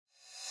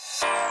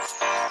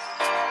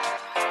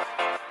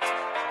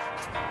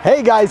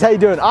Hey guys, how you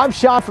doing? I'm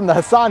Shan from the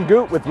Hasan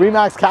Group with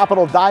Remax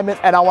Capital Diamond,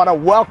 and I want to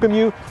welcome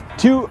you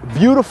to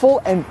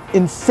beautiful and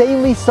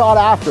insanely sought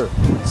after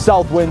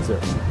South Windsor.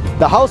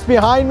 The house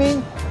behind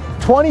me,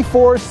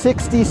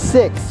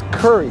 2466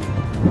 Curry.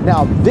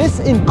 Now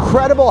this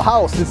incredible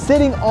house is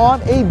sitting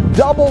on a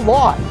double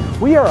lot.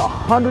 We are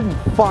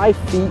 105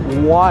 feet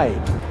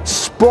wide,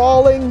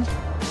 sprawling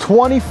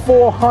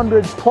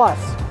 2,400 plus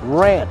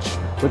ranch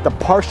with a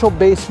partial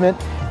basement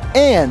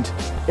and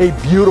a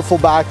beautiful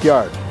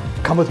backyard.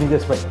 Come with me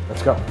this way,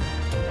 let's go.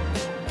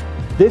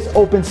 This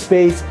open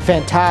space,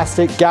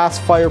 fantastic, gas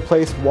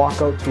fireplace,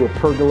 walk out to a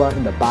pergola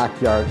in the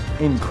backyard,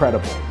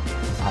 incredible.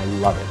 I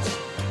love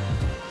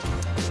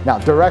it. Now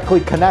directly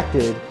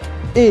connected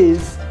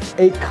is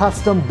a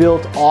custom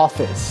built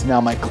office.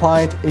 Now my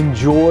client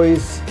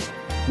enjoys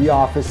the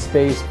office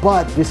space,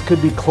 but this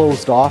could be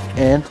closed off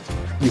and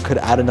you could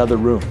add another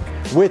room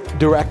with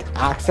direct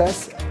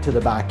access to the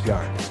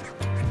backyard.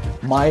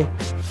 My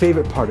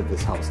favorite part of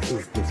this house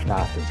is this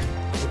bathroom.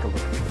 Take a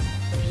look at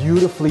this.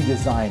 Beautifully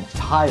designed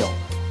tile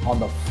on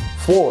the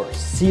floor,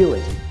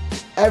 ceiling,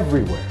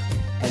 everywhere.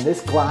 And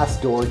this glass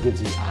door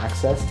gives you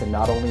access to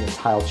not only a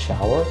tiled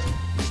shower,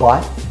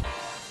 but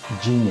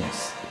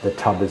genius, the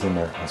tub is in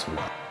there as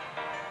well.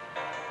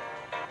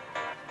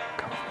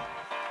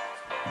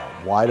 Now,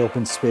 wide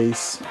open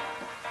space.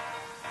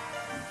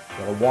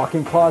 Got a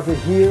walk-in closet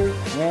here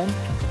and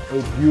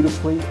a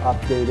beautifully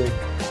updated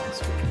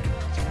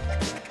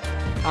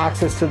ensuite.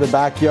 Access to the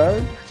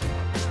backyard.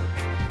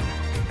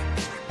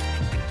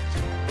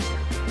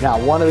 Now,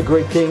 one of the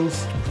great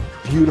things,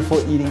 beautiful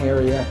eating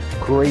area,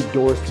 great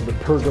doors to the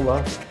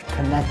pergola,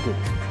 connected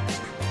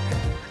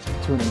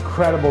to an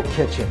incredible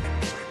kitchen,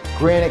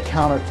 granite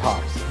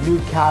countertops, new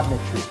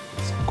cabinetry.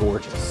 It's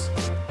gorgeous.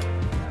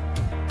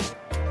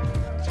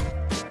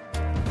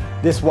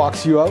 This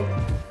walks you out.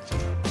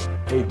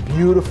 A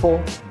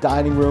beautiful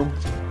dining room,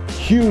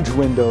 huge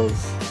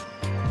windows,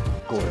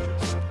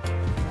 gorgeous.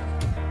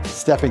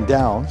 Stepping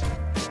down,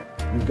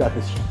 you've got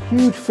this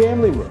huge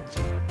family room,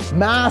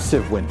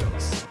 massive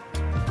windows,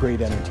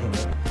 great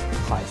entertainment,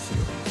 high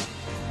ceilings.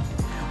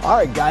 All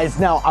right guys,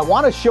 now I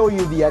want to show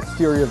you the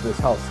exterior of this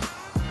house.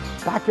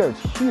 Backyard's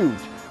huge,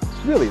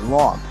 it's really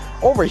long.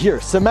 Over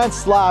here, cement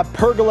slab,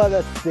 pergola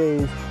that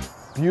stays,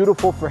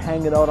 beautiful for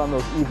hanging out on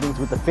those evenings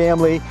with the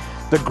family.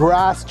 The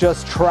grass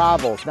just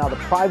travels. Now the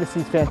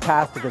privacy is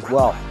fantastic as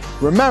well.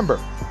 Remember,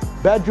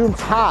 bedrooms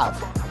have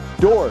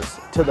doors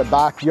to the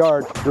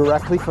backyard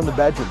directly from the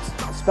bedrooms.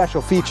 A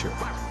special feature.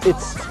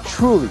 It's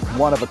truly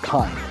one of a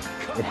kind.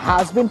 It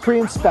has been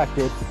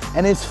pre-inspected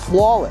and is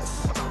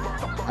flawless.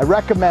 I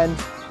recommend,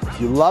 if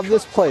you love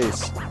this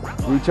place,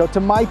 reach out to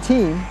my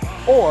team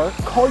or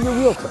call your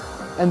realtor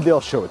and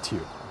they'll show it to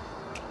you.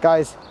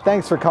 Guys,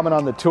 thanks for coming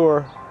on the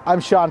tour. I'm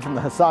Shan from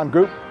the Hasan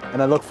Group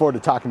and I look forward to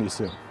talking to you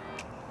soon.